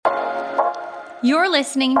You're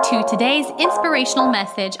listening to today's inspirational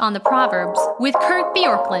message on the Proverbs with Kurt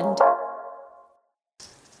Bjorklund.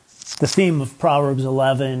 The theme of Proverbs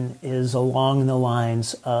 11 is along the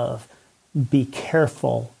lines of be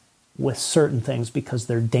careful with certain things because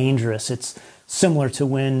they're dangerous. It's similar to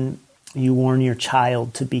when you warn your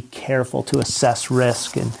child to be careful, to assess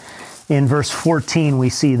risk. And in verse 14, we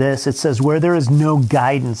see this. It says, where there is no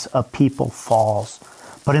guidance, a people falls.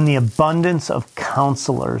 But in the abundance of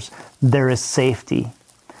counselors, there is safety.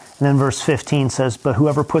 And then verse 15 says, but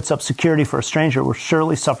whoever puts up security for a stranger will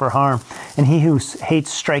surely suffer harm. And he who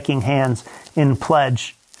hates striking hands in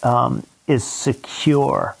pledge is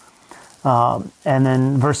secure. And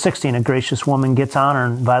then verse 16, a gracious woman gets honor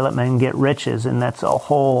and violent men get riches. And that's a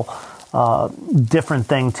whole different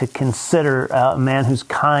thing to consider. A man who's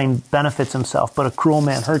kind benefits himself, but a cruel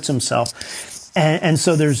man hurts himself. And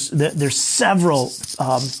so there's several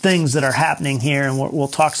things that are happening here, and we'll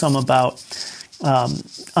talk some about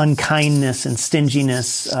unkindness and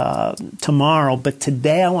stinginess tomorrow. But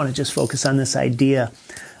today I want to just focus on this idea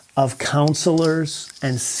of counselors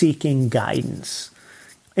and seeking guidance.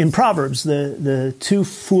 In Proverbs, the two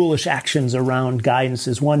foolish actions around guidance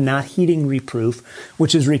is one, not heeding reproof,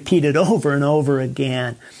 which is repeated over and over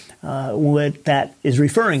again. What that is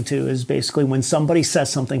referring to is basically when somebody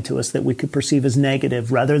says something to us that we could perceive as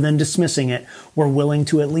negative, rather than dismissing it, we're willing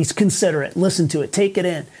to at least consider it, listen to it, take it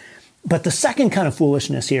in. But the second kind of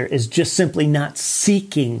foolishness here is just simply not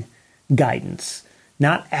seeking guidance,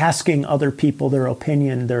 not asking other people their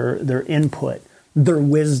opinion, their input, their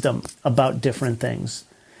wisdom about different things.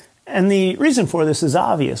 And the reason for this is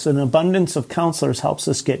obvious. An abundance of counselors helps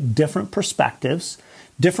us get different perspectives,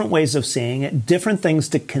 different ways of seeing it, different things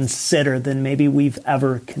to consider than maybe we've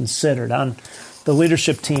ever considered. On the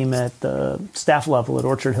leadership team at the staff level at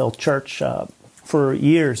Orchard Hill Church, for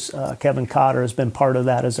years, Kevin Cotter has been part of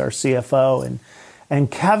that as our CFO.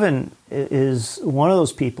 And Kevin is one of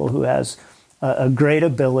those people who has a great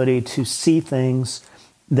ability to see things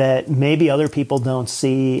that maybe other people don't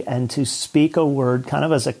see and to speak a word kind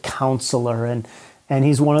of as a counselor. And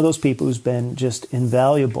he's one of those people who's been just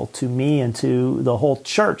invaluable to me and to the whole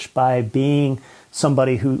church by being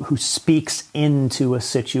somebody who speaks into a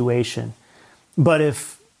situation. But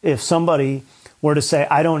if somebody were to say,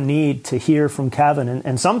 I don't need to hear from Kevin,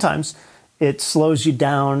 and sometimes it slows you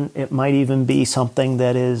down, it might even be something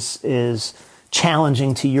that is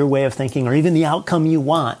challenging to your way of thinking or even the outcome you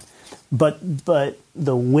want. But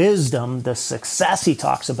the wisdom, the success he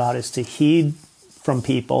talks about is to heed from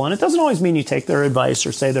people. And it doesn't always mean you take their advice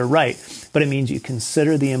or say they're right, but it means you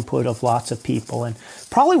consider the input of lots of people. And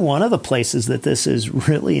probably one of the places that this is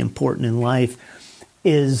really important in life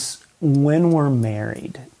is when we're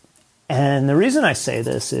married. And the reason I say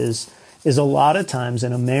this is a lot of times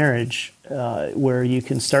in a marriage where you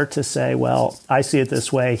can start to say, well, I see it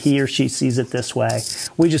this way, he or she sees it this way.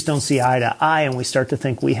 We just don't see eye to eye, and we start to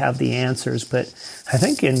think we have the answers. But I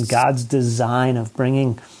think in God's design of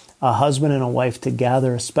bringing a husband and a wife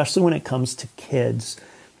together, especially when it comes to kids,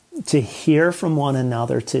 to hear from one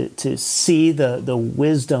another, to see the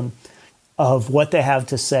wisdom of what they have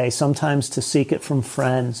to say, sometimes to seek it from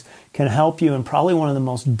friends, can help you in probably one of the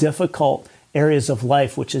most difficult areas of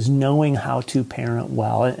life, which is knowing how to parent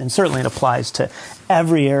well. And certainly it applies to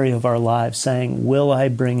every area of our lives, saying, will I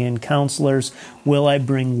bring in counselors? Will I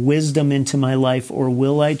bring wisdom into my life? Or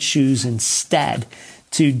will I choose instead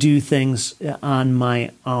to do things on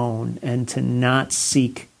my own and to not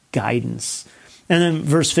seek guidance? And then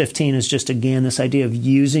verse 15 is just, again, this idea of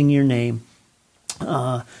using your name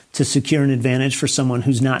to secure an advantage for someone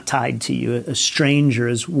who's not tied to you. A stranger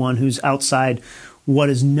is one who's outside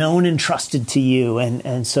what is known and trusted to you.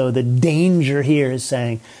 And so the danger here is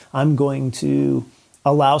saying, I'm going to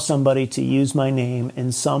allow somebody to use my name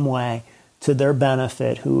in some way to their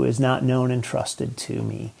benefit who is not known and trusted to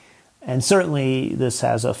me. And certainly this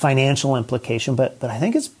has a financial implication, but I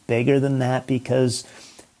think it's bigger than that, because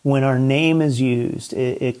when our name is used,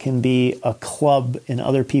 it can be a club in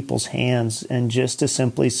other people's hands. And just to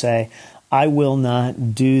simply say, I will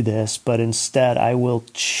not do this, but instead I will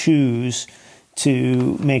choose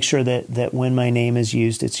to make sure that when my name is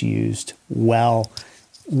used, it's used well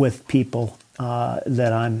with people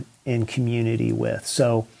that I'm in community with.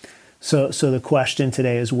 So the question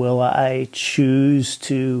today is, will I choose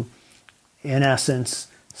to, in essence,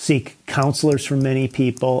 seek counselors from many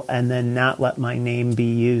people and then not let my name be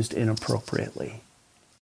used inappropriately?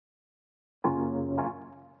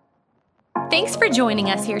 Thanks for joining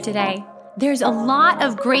us here today. There's a lot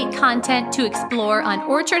of great content to explore on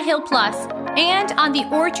Orchard Hill Plus and on the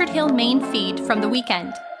Orchard Hill main feed from the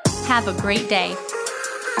weekend. Have a great day.